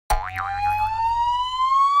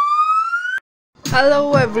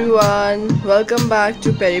Hello everyone, welcome back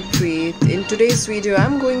to Peri Preet. In today's video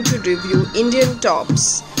I'm going to review Indian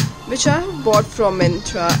tops which I have bought from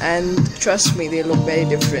Myntra, and trust me, they look very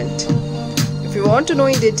different. If you want to know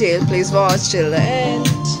in detail, please watch till the end.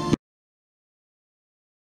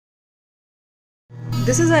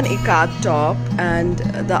 This is an ikat top and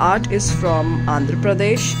the art is from Andhra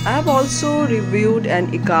Pradesh. I have also reviewed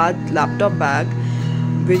an ikat laptop bag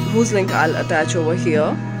whose link I'll attach over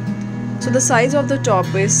here. So the size of the top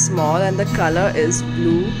is small and the color is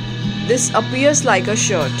blue. This appears like a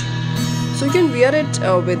shirt. So you can wear it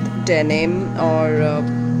with denim or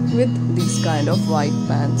with these kind of white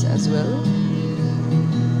pants as well.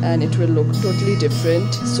 And it will look totally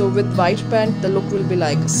different. So with white pant the look will be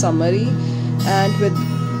like summery, and with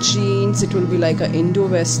jeans it will be like an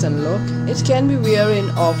Indo-Western look. It can be wear in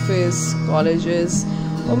office, colleges,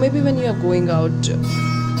 or maybe when you are going out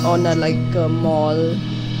on a mall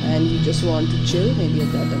and you just want to chill, maybe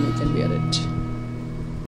at that time you can wear it.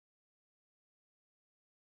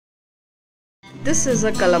 This is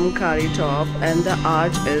a kalamkari top and the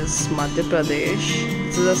art is Madhya Pradesh.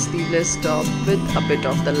 This is a sleeveless top with a bit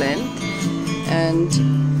of the length, and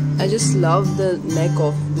I just love the neck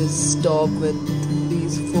of this top with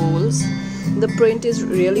these folds. The print is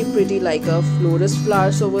really pretty, like a florist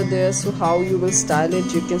flowers over there. So how you will style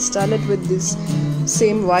it, you can style it with this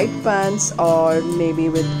same white pants or maybe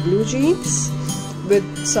with blue jeans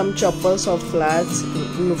with some choppers or flats.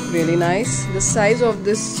 Look really nice. The size of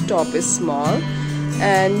this top is small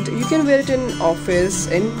and you can wear it in office,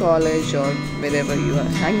 in college, or wherever you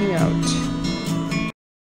are hanging out.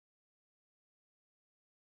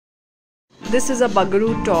 This is a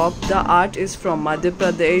bagaru top. The art is from Madhya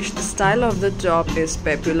Pradesh. The style of the top is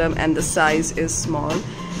peplum and the size is small.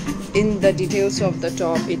 In the details of the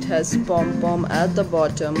top, it has pom-pom at the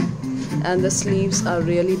bottom and the sleeves are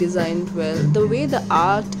really designed well. The way the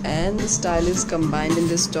art and the style is combined in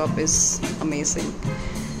this top is amazing.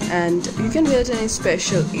 And you can wear it in any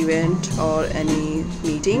special event or any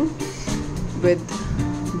meeting with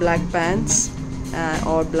black pants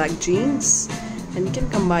or black jeans. And you can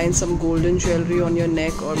combine some golden jewelry on your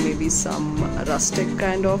neck or maybe some rustic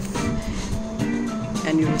kind of,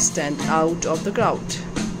 and you will stand out of the crowd.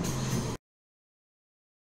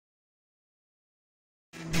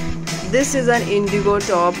 This is an indigo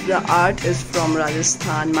top. The art is from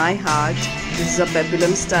Rajasthan, my heart. This is a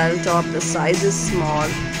peplum style top. The size is small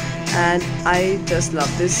and I just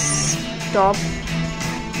love this top.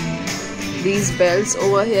 These belts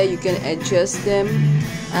over here, you can adjust them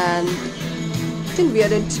and you can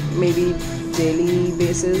wear it maybe daily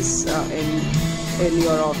basis in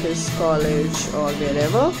your office, college, or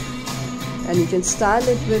wherever. And you can style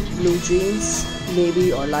it with blue jeans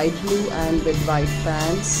maybe, or light blue, and with white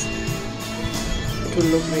pants. It will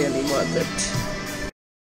look really worth it.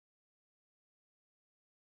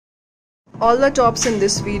 All the tops in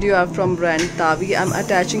this video are from brand Taavi. I'm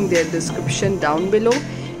attaching their description down below.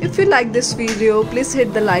 If you like this video, please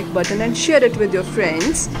hit the like button and share it with your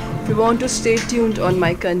friends. If you want to stay tuned on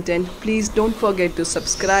my content, please don't forget to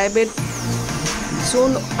subscribe it.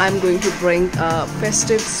 Soon I'm going to bring a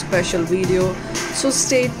festive special video. So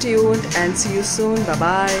stay tuned and see you soon. Bye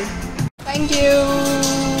bye. Thank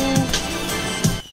you.